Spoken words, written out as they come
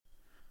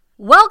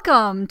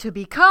Welcome to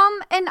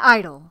Become an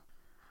Idol.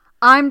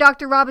 I'm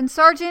Dr. Robin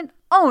Sargent,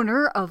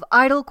 owner of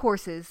Idol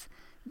Courses.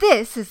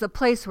 This is the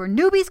place where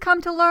newbies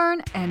come to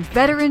learn and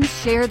veterans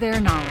share their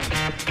knowledge.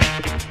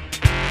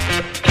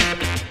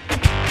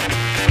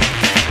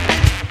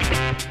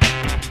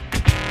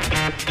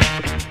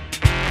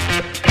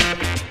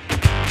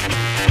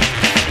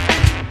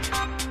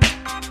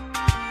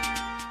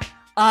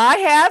 I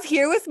have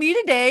here with me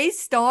today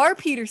Star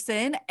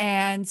Peterson,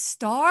 and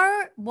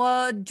Star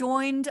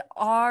joined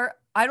our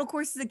Idol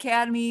Courses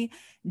Academy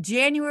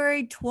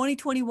January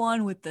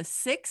 2021 with the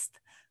 6th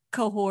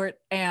cohort,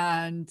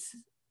 and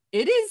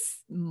it is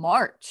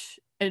March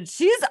and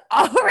she's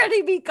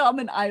already become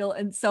an idol.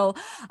 And so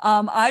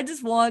I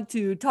just want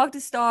to talk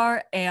to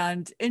Star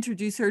and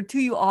introduce her to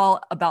you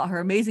all about her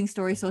amazing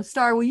story. So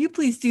Star, will you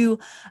please do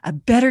a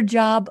better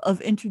job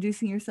of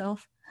introducing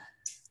yourself?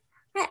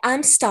 Hi,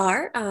 I'm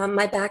Star.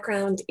 My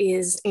background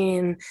is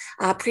in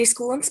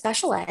preschool and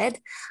special ed.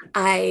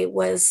 I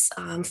was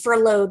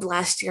furloughed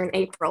last year in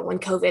April when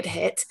COVID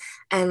hit.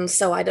 And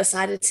so I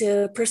decided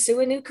to pursue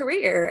a new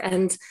career.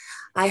 And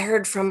I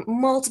heard from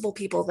multiple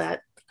people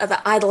that the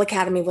Idol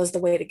Academy was the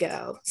way to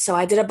go. So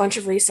I did a bunch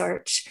of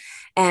research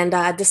and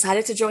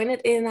decided to join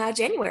it in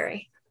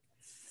January.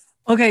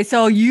 Okay,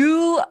 so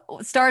you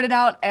started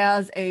out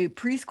as a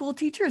preschool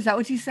teacher. Is that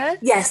what you said?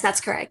 Yes, that's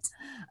correct.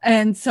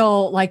 And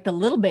so like the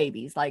little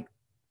babies, like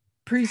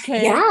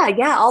pre-K.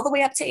 Yeah, all the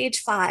way up to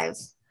age 5.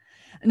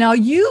 Now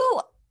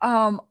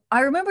I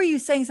remember you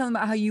saying something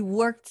about how you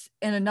worked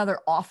in another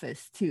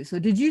office too. So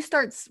did you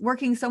start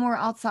working somewhere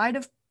outside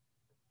of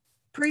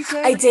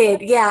pre-K? I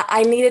did. Yeah,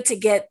 I needed to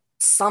get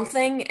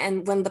something,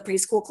 and when the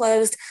preschool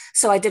closed,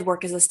 so I did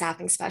work as a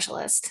staffing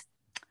specialist.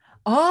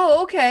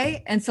 Oh,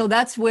 okay. And so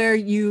that's where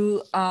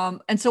you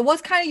and so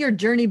what's kind of your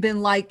journey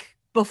been like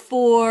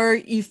before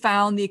you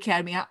found the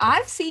academy?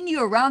 I've seen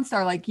you around,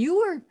 Star, like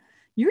you're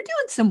doing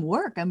some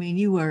work. I mean,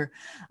 you were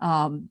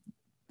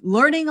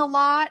learning a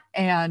lot,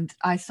 and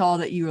I saw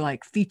that you were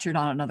like featured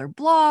on another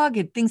blog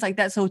and things like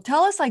that. So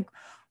tell us like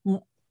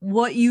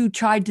what you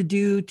tried to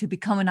do to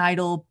become an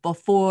idol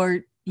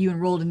before you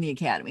enrolled in the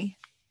academy.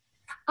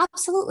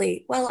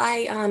 Absolutely. Well,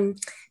 I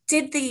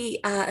did the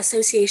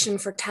Association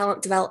for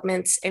Talent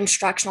Development's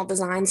Instructional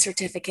Design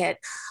Certificate,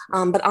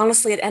 but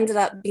honestly, it ended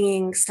up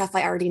being stuff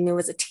I already knew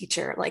as a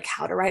teacher, like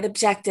how to write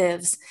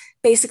objectives.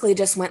 Basically,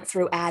 just went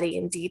through ADDIE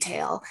in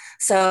detail.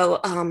 So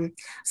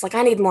it's like,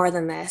 I need more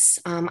than this.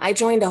 I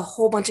joined a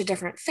whole bunch of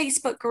different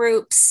Facebook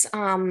groups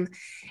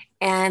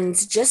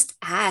and just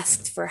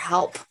asked for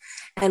help.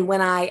 And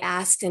when I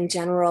asked in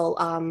general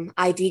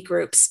ID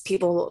groups,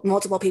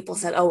 multiple people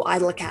said, "Oh,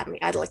 Idol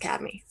Academy, Idol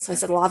Academy." So I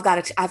said, "Well, I've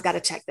got to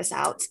check this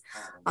out."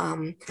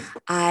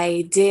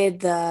 I did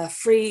the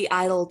free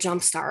Idol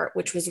Jumpstart,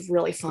 which was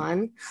really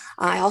fun.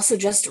 I also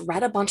just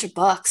read a bunch of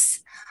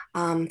books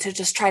to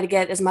just try to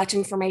get as much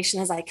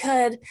information as I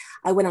could.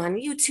 I went on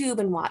YouTube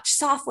and watched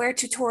software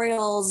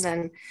tutorials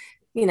and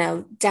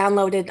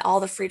downloaded all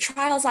the free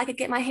trials I could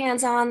get my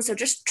hands on. So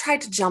just tried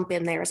to jump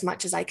in there as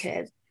much as I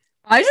could.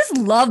 I just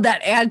love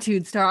that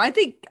attitude, Star.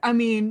 I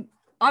mean,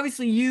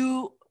 obviously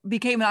you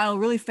became an idol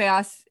really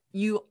fast.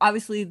 You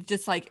obviously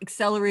just like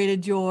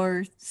accelerated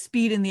your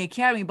speed in the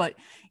academy, but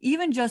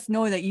even just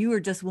knowing that you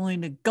were just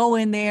willing to go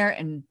in there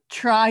and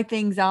try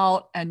things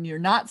out and you're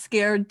not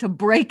scared to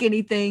break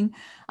anything,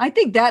 I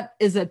think that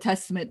is a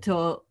testament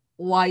to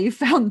why you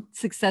found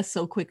success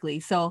so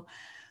quickly. So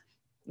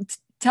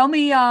tell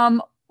me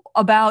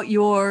about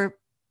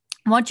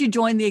once you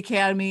joined the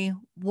academy,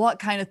 what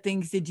kind of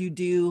things did you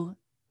do?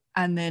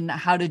 And then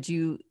how did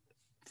you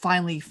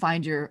finally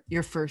find your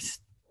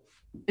first,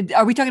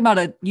 are we talking about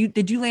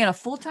did you land a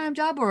full-time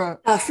job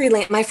or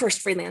my first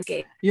freelance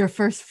gig? Your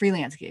first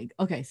freelance gig.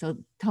 Okay. So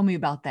tell me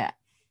about that.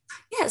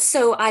 Yeah.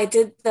 So I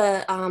did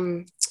the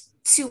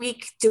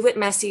 2-week Do It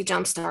Messy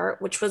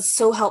Jumpstart, which was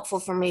so helpful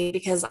for me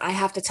because I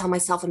have to tell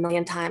myself a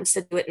million times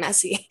to do it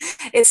messy.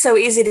 It's so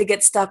easy to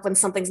get stuck when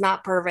something's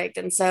not perfect.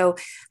 And so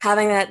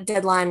having that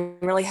deadline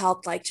really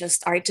helped, like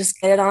all right,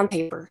 just get it on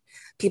paper.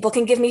 People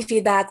can give me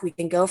feedback. We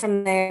can go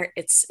from there.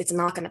 It's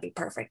not going to be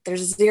perfect.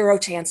 There's zero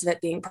chance of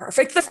it being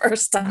perfect the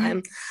first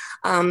time.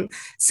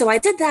 So I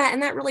did that,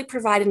 and that really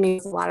provided me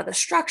with a lot of the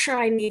structure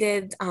I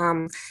needed.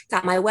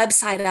 Got my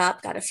website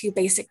up, got a few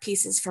basic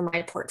pieces for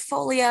my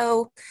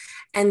portfolio.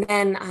 And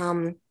then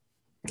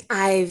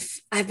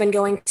I've been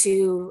going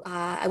to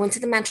I went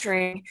to the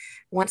mentoring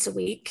once a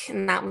week,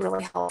 and that was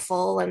really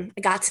helpful. And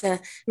I got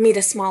to meet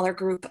a smaller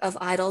group of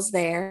idols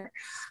there.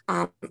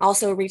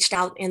 Also reached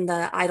out in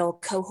the Idol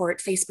cohort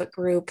Facebook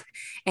group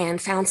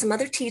and found some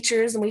other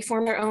teachers, and we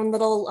formed our own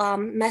little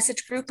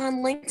message group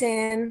on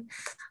LinkedIn.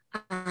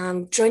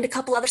 Joined a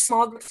couple other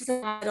small groups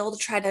within Idol to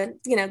try to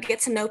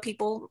get to know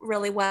people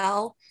really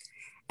well.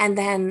 And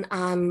then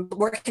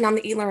working on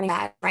the e-learning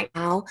right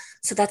now.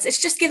 So it's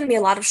just given me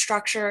a lot of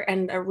structure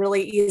and a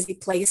really easy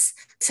place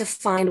to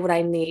find what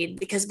I need,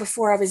 because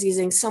before I was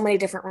using so many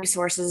different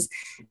resources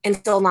and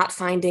still not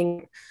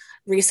finding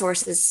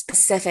resources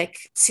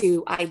specific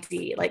to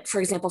ID. Like, for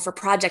example, for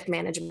project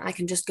management, I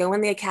can just go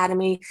in the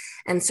academy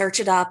and search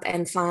it up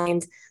and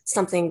find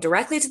something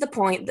directly to the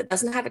point that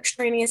doesn't have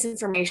extraneous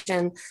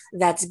information,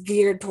 that's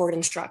geared toward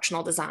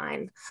instructional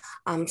design.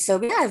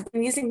 So yeah, I've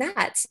been using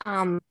that.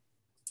 And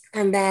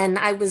then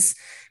I was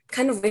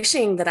kind of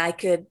wishing that I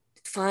could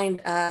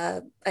find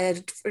a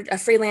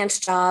freelance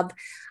job,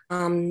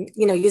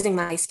 using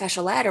my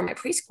special ed or my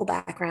preschool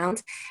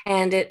background.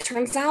 And it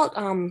turns out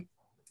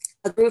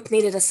a group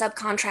needed a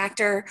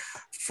subcontractor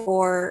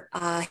for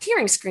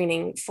hearing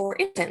screening for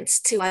infants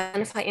to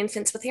identify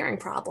infants with hearing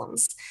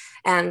problems.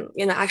 And,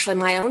 actually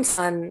my own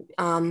son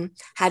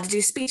had to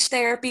do speech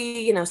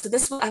therapy,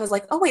 so I was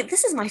like, oh wait,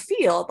 this is my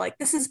field. Like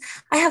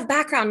I have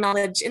background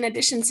knowledge in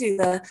addition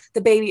to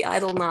the Baby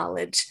Idol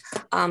knowledge.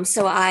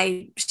 So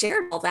I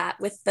shared all that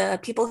with the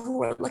people who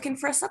were looking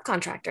for a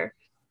subcontractor.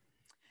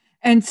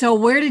 And so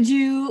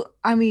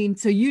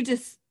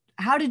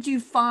how did you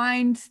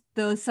find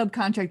the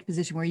subcontract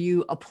position? Were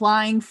you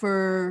applying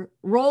for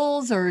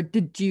roles, or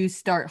did you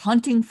start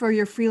hunting for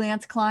your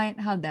freelance client?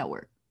 How'd that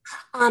work?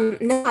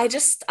 No, I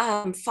just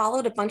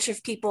followed a bunch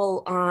of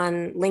people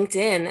on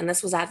LinkedIn, and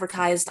this was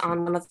advertised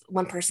on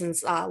one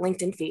person's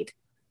LinkedIn feed.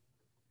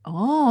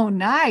 Oh,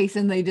 nice.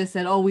 And they just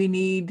said, oh, we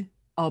need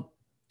a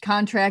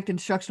contract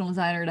instructional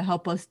designer to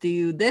help us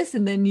do this.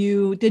 And then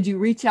did you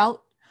reach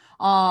out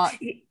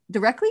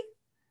directly?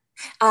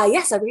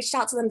 Yes, I reached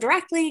out to them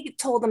directly,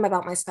 told them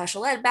about my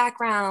special ed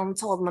background,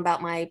 told them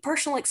about my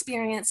personal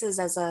experiences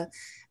as a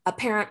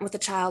parent with a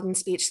child in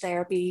speech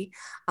therapy,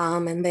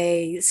 and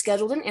they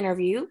scheduled an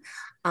interview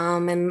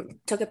and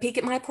took a peek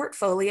at my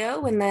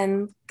portfolio, and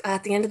then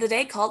at the end of the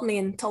day called me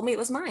and told me it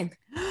was mine.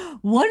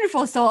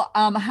 Wonderful. So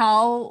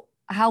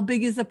how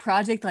big is the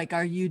project? Like,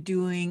 are you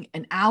doing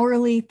an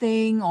hourly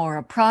thing or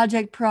a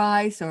project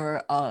price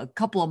or a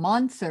couple of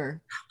months,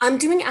 or? I'm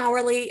doing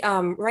hourly.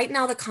 Right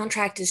now, the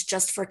contract is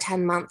just for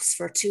 10 months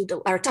for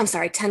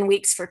 10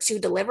 weeks for 2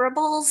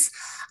 deliverables.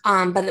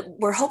 But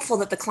we're hopeful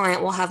that the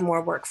client will have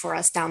more work for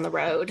us down the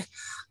road.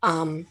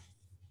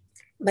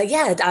 But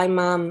yeah,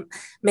 I'm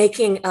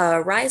making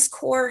a RISE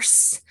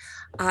course,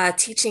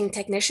 teaching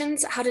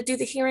technicians how to do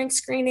the hearing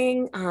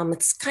screening.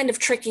 It's kind of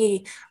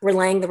tricky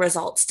relaying the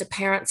results to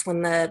parents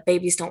when the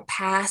babies don't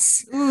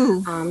pass.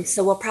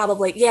 So we'll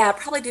probably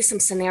do some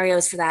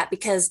scenarios for that,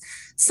 because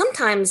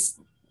sometimes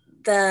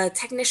the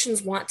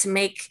technicians want to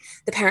make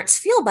the parents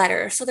feel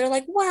better. So they're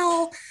like,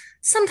 well,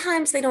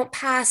 sometimes they don't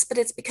pass, but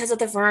it's because of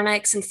the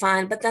vernix and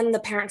fine, but then the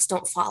parents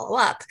don't follow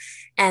up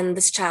and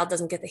this child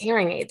doesn't get the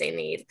hearing aid they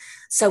need.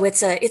 So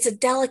it's a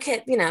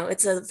delicate,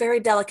 it's a very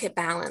delicate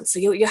balance. So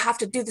you have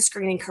to do the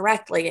screening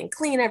correctly and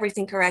clean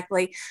everything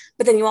correctly,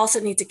 but then you also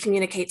need to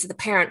communicate to the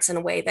parents in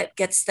a way that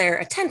gets their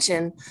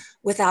attention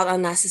without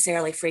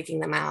unnecessarily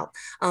freaking them out.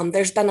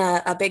 There's been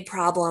a big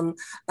problem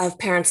of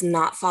parents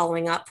not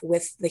following up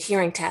with the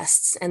hearing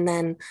tests, and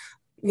then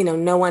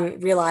no one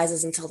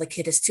realizes until the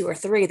kid is 2 or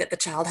 3 that the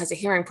child has a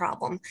hearing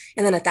problem.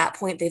 And then at that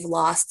point, they've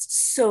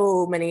lost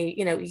so many,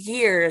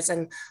 years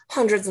and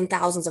hundreds and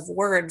thousands of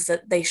words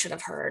that they should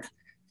have heard.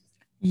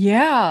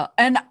 Yeah.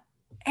 And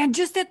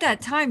just at that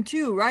time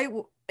too, right?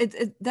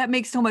 That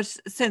makes so much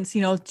sense,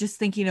 just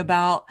thinking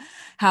about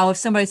how if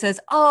somebody says,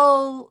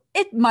 oh,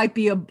 it might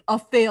be a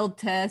failed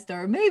test,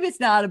 or maybe it's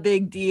not a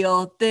big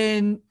deal,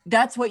 then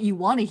that's what you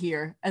want to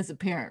hear as a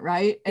parent,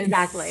 right? And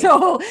exactly.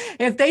 So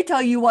if they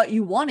tell you what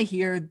you want to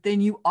hear,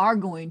 then you are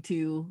going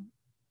to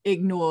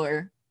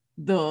ignore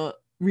the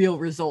real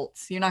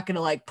results. You're not going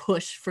to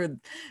push for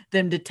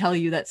them to tell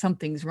you that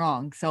something's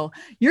wrong. So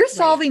you're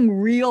solving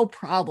real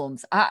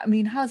problems. I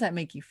mean, how does that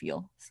make you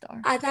feel,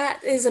 Star?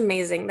 That is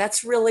amazing.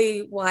 That's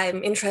really why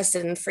I'm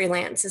interested in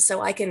freelance, is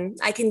so I can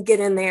get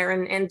in there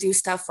and do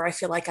stuff where I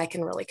feel like I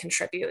can really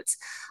contribute.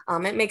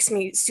 It makes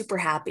me super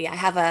happy. I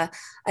have a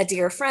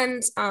dear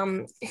friend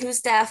who's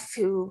deaf,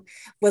 who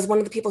was one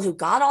of the people who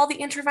got all the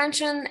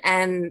intervention,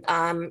 and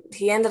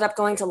he ended up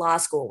going to law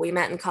school. We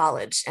met in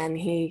college, and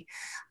he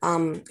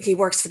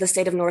works for the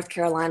state of North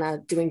Carolina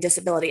doing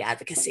disability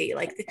advocacy.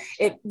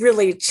 It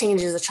really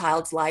changes a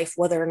child's life,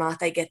 whether or not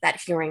they get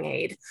that hearing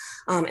aid.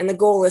 And the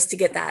goal is to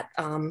get that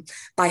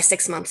by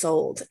 6 months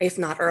old, if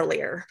not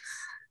earlier.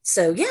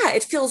 So yeah,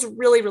 it feels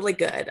really, really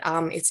good.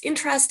 It's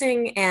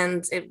interesting,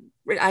 and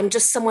I'm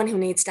just someone who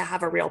needs to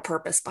have a real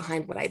purpose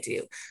behind what I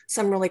do.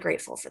 So I'm really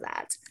grateful for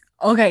that.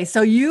 Okay,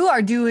 so you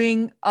are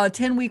doing a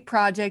 10-week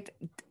project.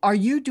 Are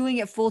you doing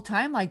it full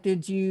time?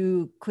 Did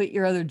you quit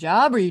your other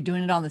job? Or are you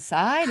doing it on the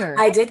side? Or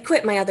I did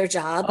quit my other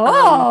job.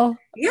 Oh,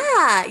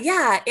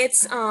 yeah.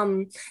 It's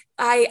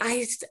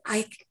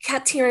I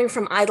kept hearing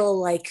from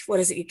Idol, what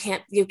is it?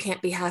 You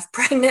can't be half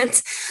pregnant.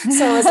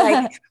 So I was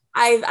like,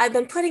 I've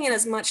been putting in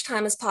as much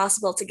time as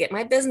possible to get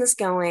my business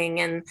going,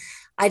 and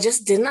I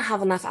just didn't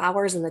have enough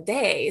hours in the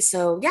day.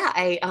 So yeah,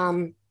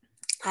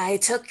 I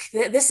took,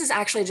 this is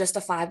actually just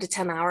a 5 to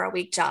 10 hour a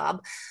week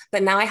job,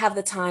 but now I have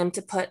the time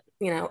to put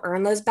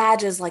earn those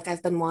badges like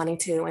I've been wanting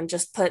to, and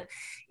just put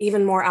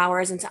even more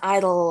hours into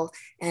Idle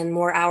and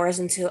more hours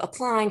into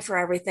applying for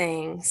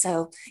everything.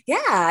 So yeah,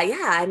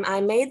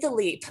 I made the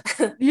leap.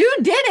 You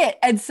did it.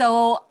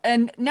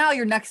 And now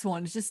your next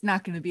one is just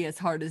not going to be as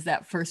hard as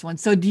that first one.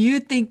 So do you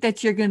think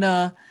that you're going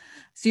to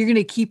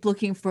keep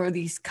looking for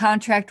these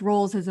contract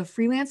roles as a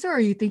freelancer, or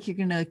you think you're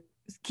going to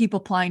keep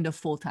applying to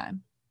full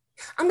time?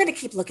 I'm going to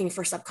keep looking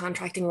for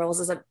subcontracting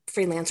roles as a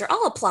freelancer.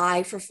 I'll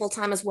apply for full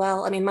time as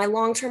well. I mean, my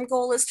long term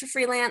goal is to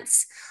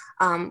freelance.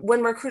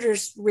 When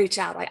recruiters reach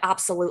out, I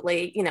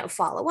absolutely,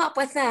 follow up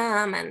with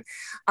them.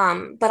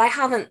 But I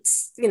haven't,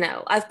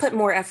 I've put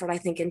more effort, I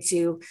think,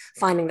 into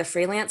finding the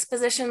freelance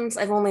positions.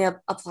 I've only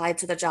applied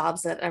to the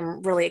jobs that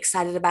I'm really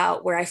excited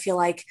about, where I feel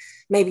like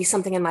maybe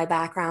something in my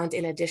background,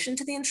 in addition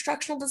to the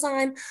instructional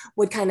design,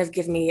 would kind of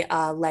give me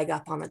a leg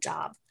up on the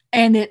job.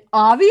 And it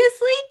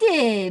obviously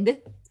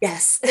did.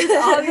 Yes. It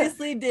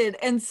obviously did.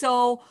 And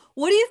so,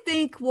 what do you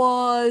think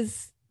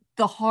was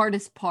the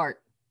hardest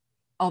part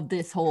of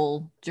this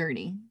whole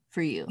journey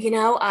for you?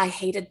 I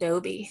hate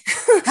Adobe.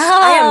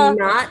 I am Ah,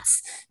 not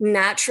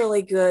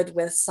naturally good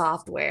with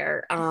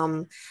software.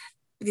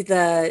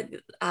 The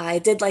I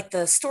did like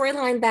the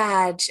storyline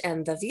badge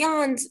and the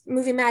Beyond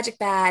Movie Magic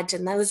badge,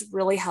 and those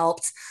really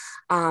helped.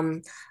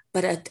 Um,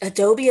 but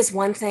Adobe is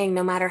one thing.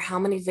 No matter how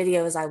many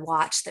videos I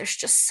watch, there's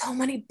just so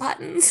many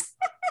buttons.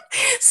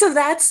 So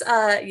that's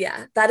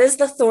yeah, that is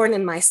the thorn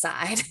in my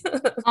side.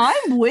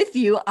 I'm with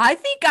you. I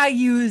think I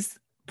use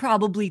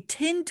probably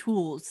 10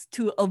 tools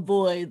to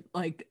avoid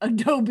like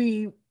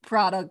Adobe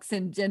products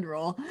in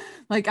general.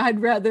 Like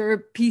I'd rather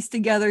piece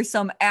together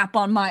some app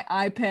on my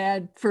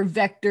iPad for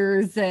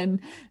vectors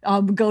and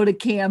go to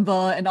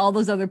Canva and all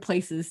those other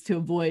places to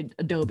avoid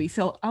Adobe.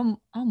 So I'm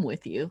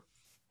with you.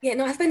 Yeah,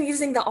 no, I've been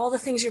using all the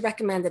things you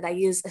recommended. I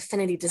use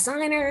Affinity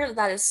Designer.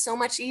 That is so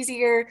much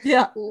easier.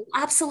 Yeah.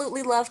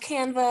 Absolutely love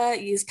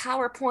Canva. Use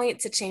PowerPoint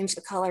to change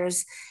the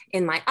colors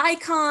in my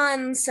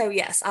icons. So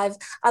yes, I've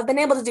been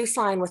able to do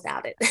fine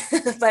without it.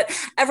 But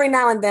every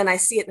now and then I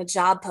see it in a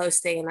job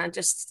posting and I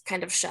just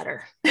kind of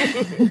shudder.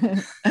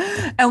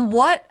 And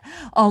what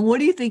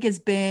do you think has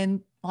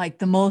been like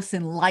the most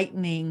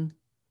enlightening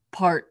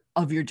part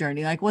of your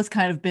journey? Like what's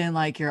kind of been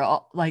like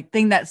your like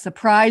thing that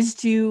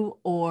surprised you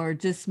or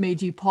just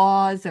made you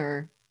pause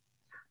or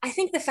I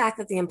think the fact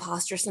that the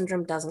imposter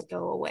syndrome doesn't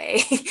go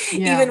away,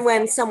 yeah. even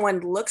when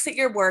someone looks at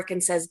your work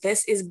and says,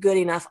 "This is good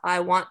enough, I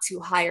want to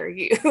hire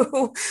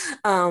you."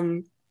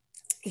 um,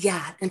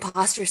 yeah,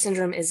 imposter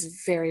syndrome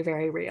is very,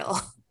 very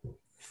real.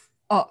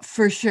 Oh,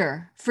 for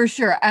sure. For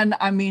sure. And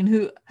I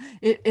mean,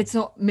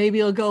 maybe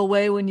it'll go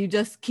away when you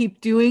just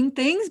keep doing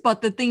things.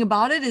 But the thing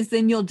about it is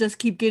then you'll just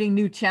keep getting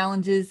new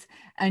challenges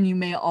and you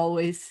may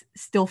always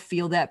still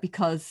feel that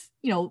because,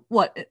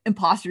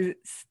 imposter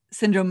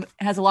syndrome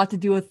has a lot to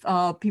do with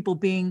people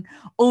being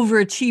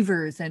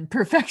overachievers and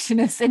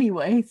perfectionists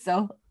anyway.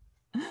 So,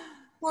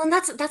 Well, and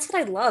that's what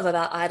I love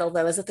about Idle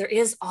though, is that there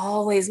is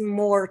always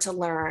more to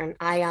learn.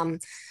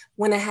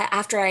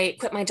 After I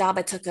quit my job,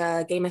 I took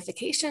a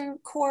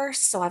gamification course,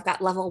 so I've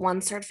got level 1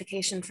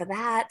 certification for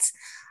that.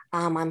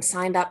 I'm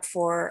signed up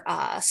for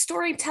a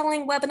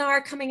storytelling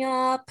webinar coming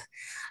up.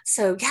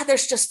 So yeah,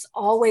 there's just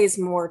always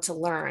more to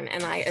learn,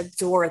 and I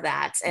adore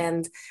that.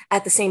 And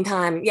at the same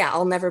time, yeah,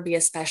 I'll never be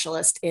a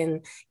specialist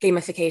in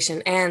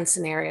gamification and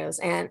scenarios,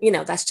 and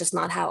that's just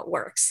not how it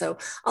works. So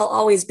I'll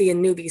always be a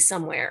newbie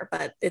somewhere,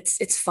 but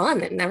it's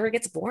fun. It never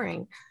gets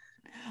boring.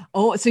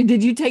 oh, so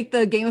did you take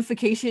the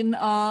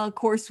gamification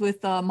course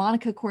with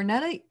Monica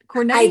Cornetti? I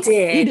Cornetti? You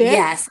did, did?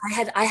 yes.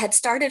 I had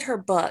started her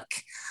book,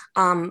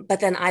 but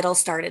then Idle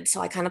started,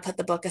 so I kind of put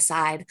the book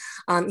aside.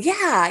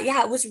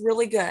 Yeah, it was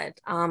really good.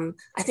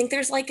 I think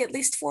there's like at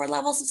least 4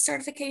 levels of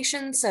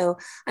certification, so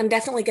I'm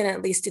definitely going to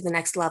at least do the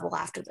next level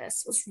after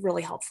this. It was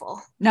really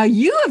helpful. Now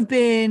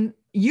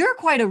you're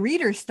quite a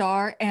reader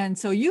star, and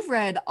so you've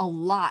read a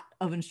lot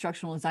of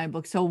instructional design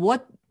books. So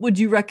what would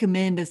you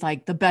recommend as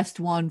like the best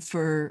one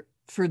for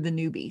the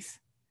newbies?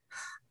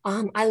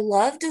 I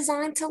love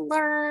Design to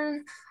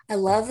Learn. I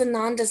love the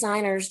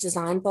Non-Designer's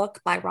Design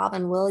Book by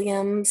Robin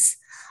Williams.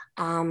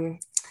 Um,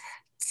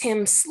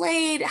 Tim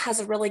Slade has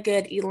a really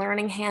good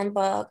e-learning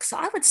handbook. So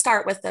I would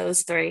start with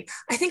those 3.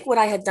 I think what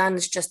I had done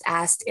is just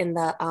asked in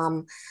the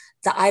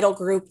Idle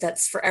group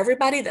that's for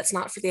everybody, that's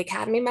not for the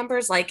Academy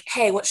members, like,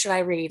 hey, what should I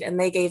read? And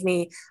they gave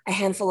me a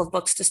handful of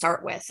books to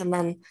start with. And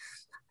then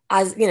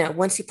as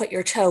once you put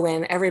your toe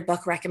in, every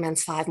book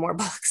recommends 5 more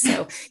books.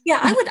 So yeah,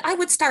 I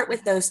would start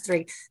with those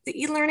 3.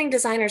 The e-learning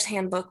designer's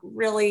handbook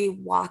really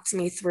walked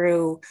me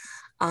through,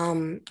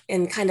 and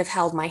kind of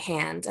held my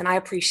hand, and I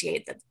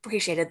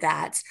appreciated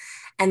that.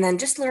 And then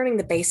just learning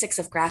the basics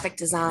of graphic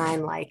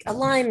design, like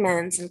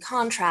alignments and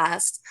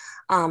contrast,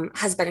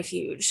 has been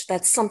huge.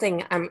 That's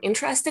something I'm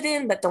interested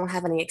in, but don't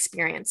have any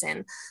experience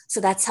in. So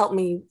that's helped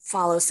me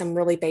follow some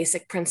really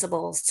basic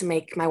principles to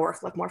make my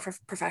work look more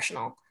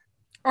professional.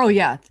 Oh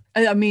yeah.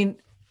 I mean,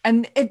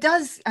 and it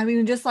does, I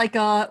mean, just like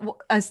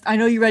as I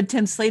know you read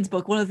Tim Slade's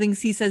book, one of the things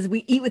he says,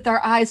 we eat with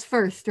our eyes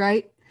first,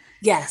 right?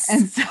 Yes.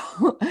 And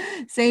so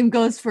same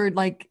goes for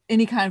like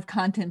any kind of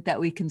content that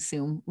we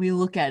consume. We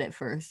look at it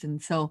first.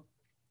 And so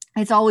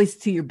it's always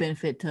to your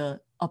benefit to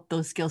up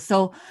those skills.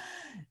 So,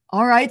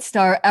 all right,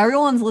 Star,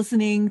 everyone's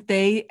listening.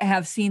 They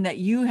have seen that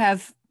you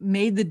have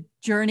made the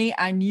journey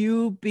and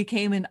you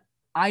became an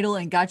idol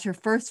and got your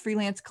first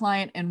freelance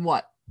client in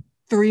what,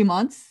 3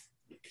 months?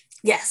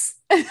 Yes.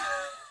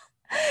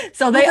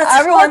 So With a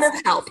ton of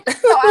help.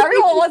 so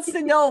everyone wants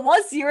to know,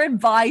 what's your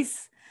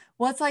advice?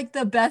 What's like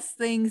the best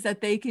things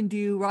that they can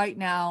do right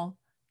now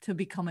to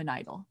become an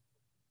idol?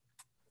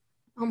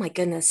 Oh my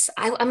goodness.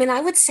 I mean,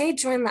 I would say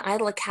join the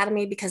Idol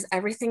Academy because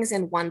everything's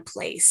in one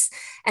place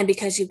and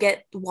because you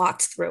get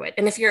walked through it.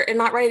 And if you're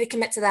not ready to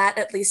commit to that,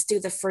 at least do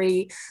the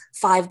free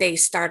 5-day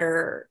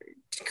starter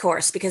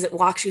course because it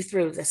walks you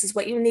through this is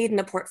what you need in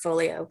a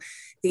portfolio.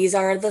 These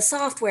are the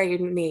software you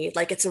need.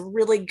 Like it's a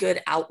really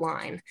good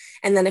outline.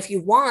 And then if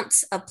you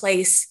want a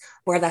place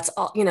where that's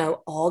all,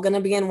 all going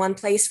to be in one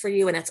place for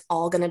you and it's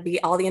all going to be,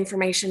 all the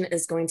information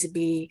is going to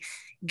be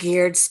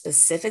geared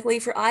specifically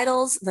for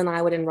idols, then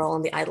I would enroll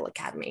in the Idol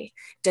Academy.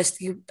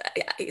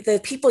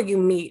 The people you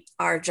meet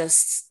are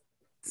just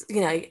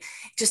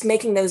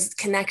making those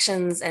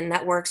connections and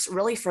networks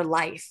really for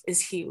life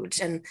is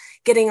huge. And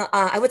getting,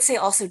 I would say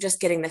also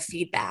just getting the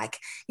feedback.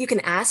 You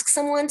can ask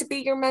someone to be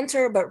your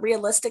mentor, but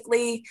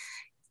realistically,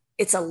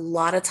 it's a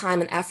lot of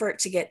time and effort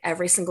to get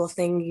every single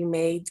thing you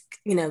made,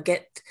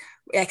 get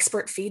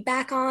expert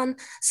feedback on.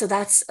 So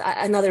that's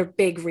another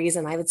big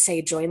reason I would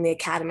say join the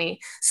academy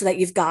so that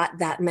you've got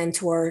that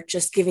mentor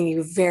just giving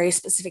you very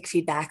specific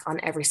feedback on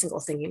every single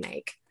thing you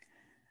make.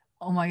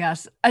 Oh my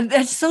gosh. And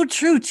that's so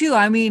true too.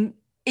 I mean,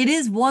 it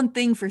is one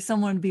thing for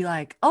someone to be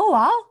like, "Oh,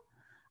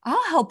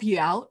 I'll help you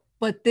out."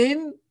 But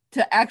then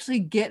to actually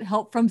get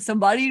help from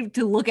somebody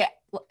to look at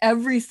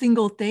every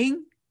single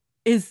thing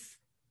is,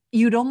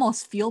 you'd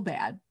almost feel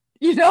bad,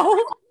 you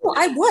know? Well,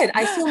 I would.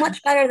 I feel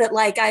much better that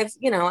like I've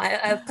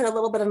put a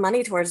little bit of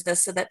money towards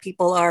this so that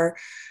people are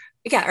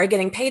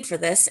getting paid for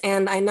this.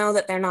 And I know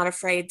that they're not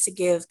afraid to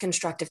give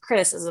constructive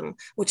criticism,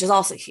 which is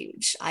also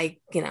huge. I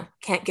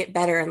can't get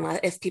better unless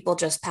if people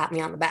just pat me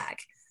on the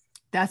back.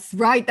 That's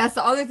right. That's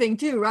the other thing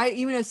too, right?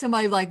 Even if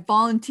somebody like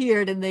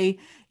volunteered and they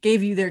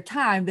gave you their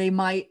time, they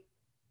might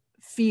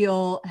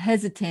feel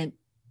hesitant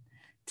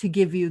to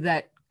give you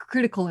that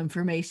critical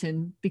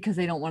information because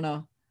they don't want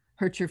to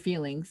hurt your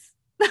feelings.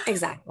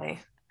 Exactly.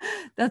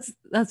 That's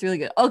really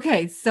good.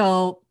 Okay,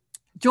 so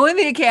join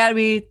the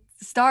academy.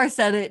 Star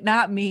said it,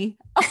 not me.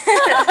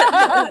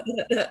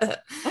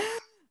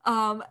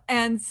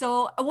 And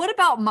so what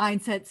about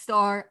mindset,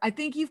 Star? I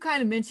think you've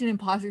kind of mentioned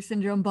imposter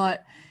syndrome,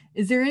 but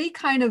is there any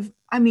kind of,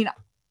 I mean,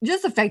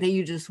 just the fact that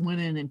you just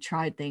went in and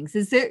tried things,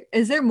 is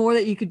there more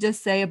that you could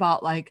just say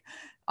about like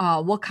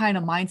what kind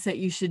of mindset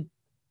you should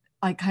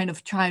like kind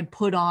of try and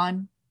put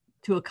on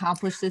to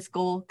accomplish this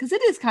goal? Because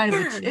it is kind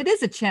of it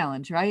is a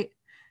challenge, right?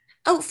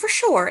 Oh, for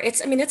sure. It's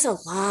a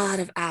lot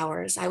of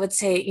hours. I would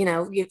say,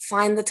 you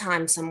find the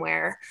time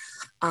somewhere.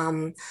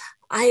 Um,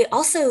 I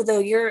also, though,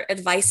 your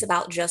advice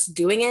about just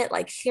doing it,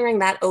 like hearing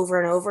that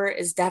over and over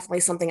is definitely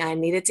something I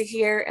needed to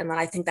hear. And that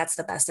I think that's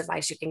the best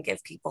advice you can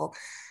give people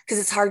because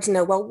it's hard to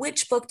know, well,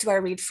 which book do I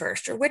read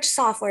first or which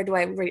software do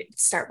I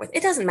start with?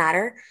 It doesn't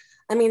matter.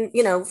 I mean,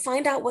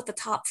 find out what the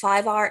top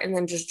 5 are and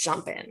then just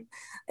jump in.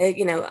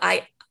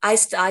 I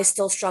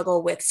still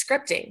struggle with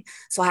scripting.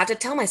 So I have to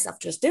tell myself,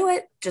 just do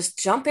it, just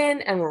jump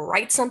in and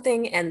write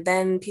something, and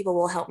then people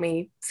will help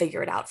me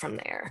figure it out from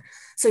there.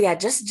 So yeah,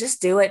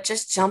 just do it.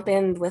 Just jump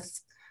in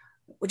with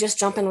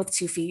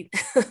 2 feet,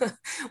 at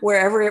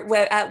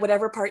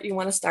whatever part you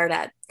want to start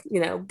at,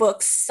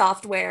 books,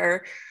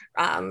 software,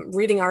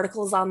 reading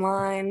articles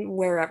online,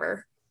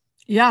 wherever.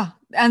 Yeah,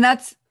 and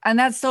that's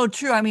so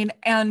true. I mean,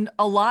 and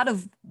a lot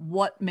of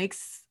what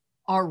makes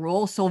our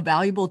role so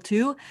valuable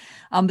too,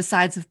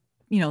 besides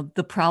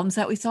the problems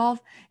that we solve,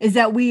 is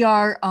that we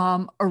are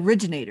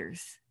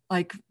originators.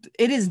 Like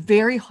it is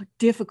very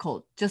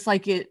difficult, just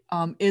like it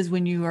is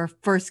when you are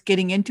first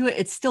getting into it.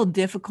 It's still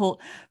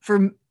difficult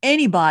for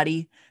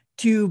anybody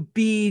to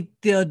be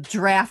the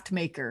draft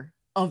maker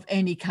of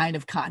any kind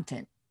of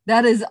content.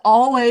 That is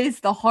always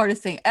the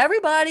hardest thing.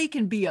 Everybody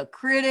can be a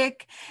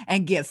critic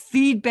and give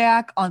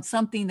feedback on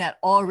something that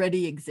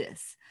already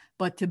exists.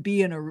 But to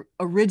be an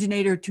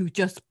originator, to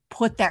just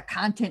put that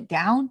content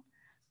down,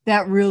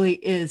 that really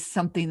is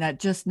something that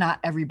just not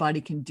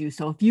everybody can do.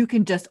 So if you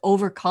can just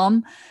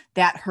overcome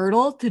that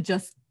hurdle to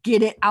just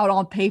get it out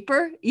on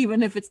paper,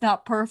 even if it's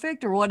not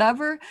perfect or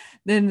whatever,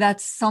 then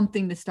that's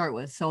something to start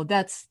with. So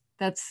that's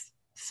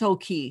so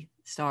key,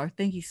 Star.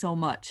 Thank you so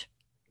much.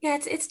 Yeah,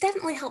 it's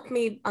definitely helped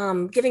me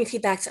giving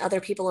feedback to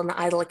other people in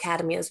the Idol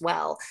Academy as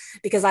well.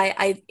 Because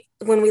I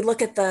when we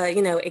look at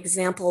the,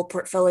 example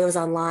portfolios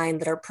online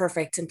that are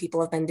perfect and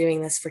people have been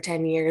doing this for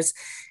 10 years,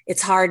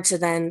 it's hard to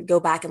then go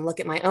back and look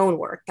at my own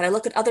work. But I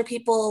look at other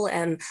people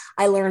and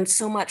I learned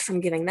so much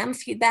from giving them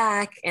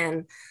feedback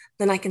and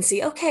then I can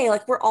see, okay,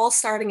 like we're all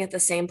starting at the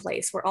same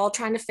place. We're all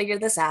trying to figure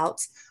this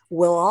out.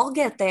 We'll all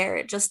get there.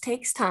 It just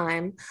takes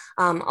time.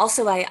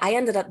 Also, I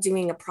ended up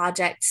doing a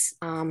project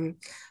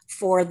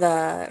for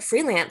the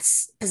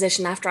freelance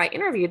position after I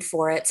interviewed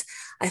for it.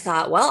 I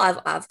thought,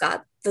 well, I've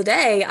got the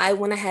day. I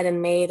went ahead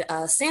and made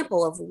a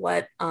sample of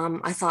what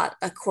I thought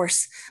a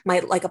course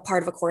might, like a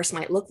part of a course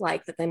might look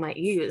like that they might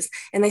use.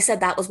 And they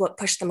said that was what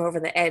pushed them over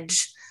the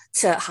edge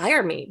to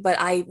hire me. But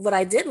what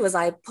I did was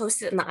I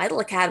posted it in the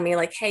IDLE Academy,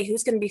 like, hey,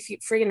 who's going to be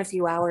free in a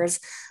few hours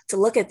to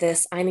look at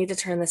this? I need to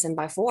turn this in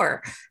by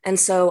 4. And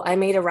so I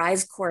made a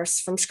Rise course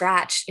from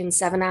scratch in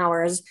 7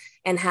 hours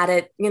and had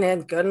it,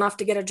 good enough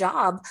to get a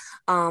job,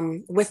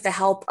 with the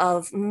help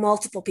of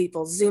multiple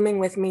people Zooming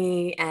with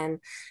me and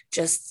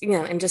just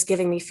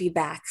giving me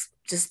feedback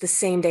just the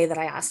same day that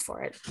I asked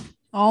for it.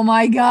 Oh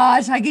my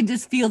gosh, I could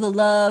just feel the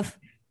love.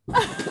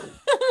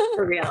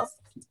 For real.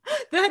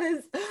 That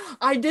is,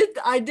 I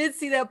did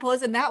see that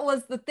post, and that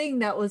was the thing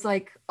that was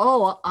like,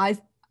 oh, I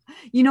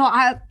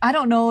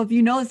don't know if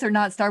you know this or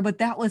not, Star, but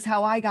that was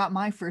how I got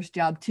my first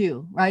job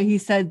too, right? He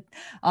said,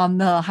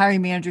 the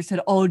hiring manager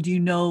said, oh, do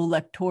you know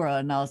Lectora?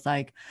 And I was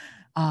like,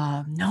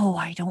 no,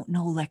 I don't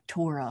know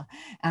Lectora.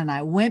 And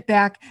I went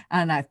back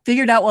and I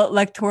figured out what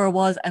Lectora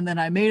was. And then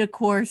I made a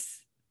course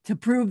to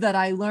prove that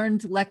I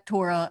learned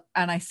Lectora,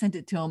 and I sent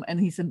it to him, and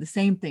he said the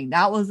same thing.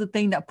 That was the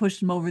thing that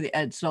pushed him over the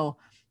edge. So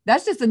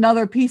that's just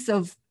another piece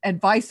of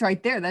advice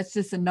right there. That's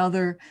just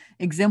another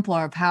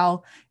exemplar of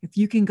how, if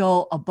you can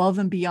go above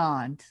and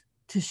beyond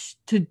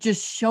to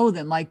just show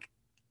them, like,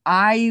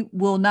 I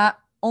will not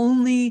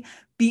only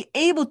be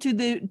able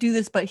to do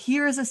this, but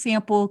here is a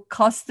sample,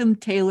 custom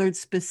tailored,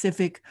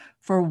 specific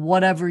for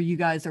whatever you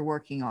guys are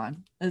working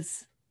on.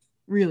 It's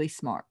really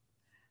smart.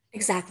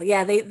 Exactly.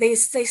 Yeah. They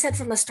said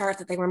from the start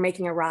that they were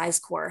making a Rise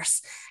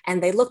course,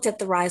 and they looked at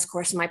the Rise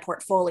course in my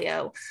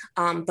portfolio.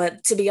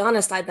 But to be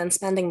honest, I'd been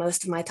spending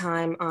most of my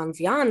time on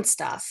Vyond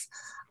stuff.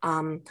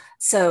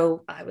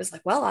 So I was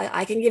like, well,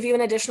 I can give you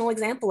an additional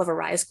example of a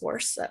Rise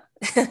course. So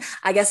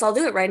I guess I'll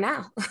do it right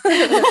now.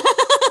 Let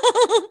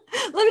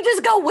me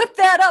just go whip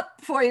that up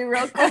for you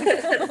real quick.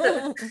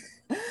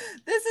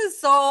 This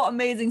is so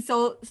amazing.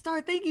 So,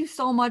 Star, thank you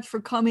so much for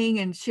coming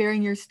and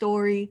sharing your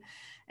story.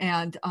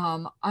 And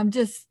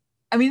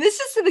this is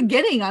just the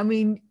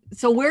beginning.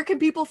 So where can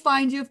people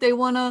find you if they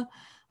want to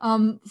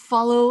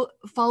follow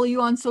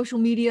you on social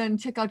media and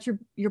check out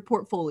your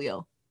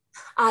portfolio?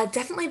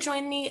 Definitely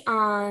join me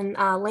on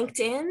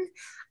LinkedIn.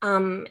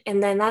 And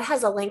then that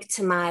has a link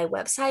to my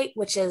website,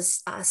 which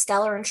is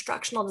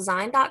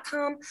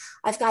stellarinstructionaldesign.com.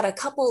 I've got a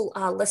couple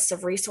lists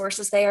of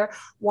resources there.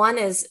 One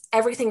is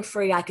everything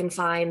free I can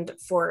find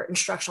for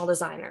instructional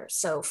designers.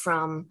 So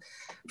from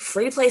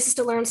free places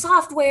to learn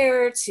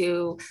software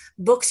to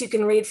books you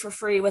can read for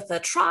free with a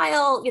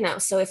trial,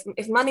 so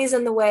if money's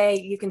in the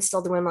way, you can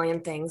still do a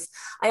million things.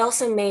 I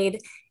also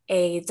made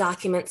a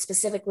document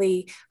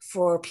specifically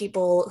for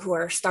people who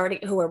are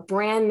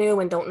brand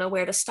new and don't know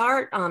where to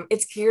start.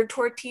 It's geared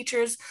toward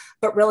teachers,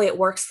 but really it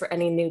works for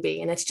any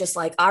newbie. And it's just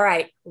like, all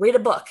right, read a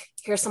book.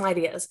 Here's some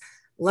ideas.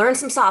 Learn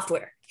some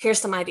software. Here's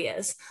some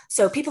ideas.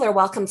 So people are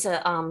welcome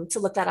to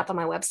look that up on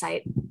my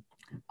website.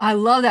 I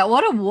love that.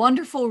 What a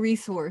wonderful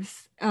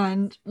resource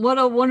and what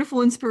a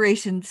wonderful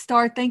inspiration.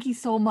 Star, thank you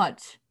so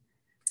much.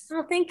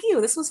 Oh, thank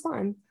you. This was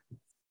fun.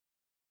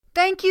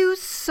 Thank you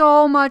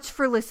so much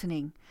for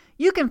listening.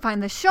 You can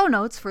find the show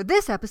notes for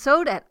this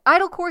episode at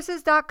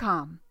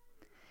idlecourses.com.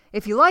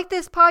 If you like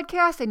this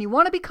podcast and you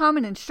want to become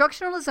an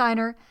instructional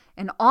designer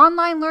and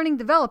online learning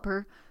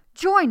developer,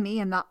 join me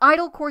in the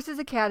IDLE Courses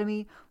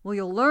Academy, where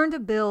you'll learn to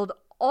build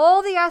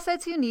all the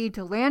assets you need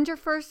to land your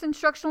first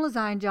instructional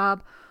design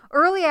job,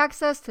 early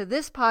access to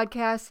this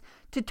podcast,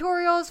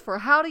 tutorials for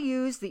how to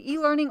use the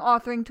e-learning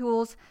authoring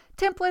tools,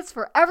 templates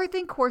for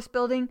everything course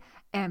building,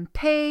 and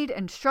paid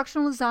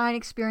instructional design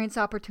experience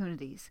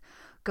opportunities.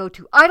 Go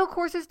to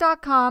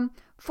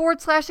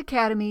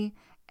idlecourses.com/academy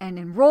and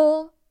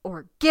enroll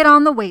or get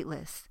on the wait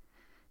list.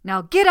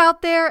 Now get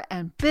out there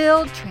and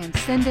build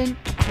transcendent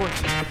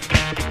courses.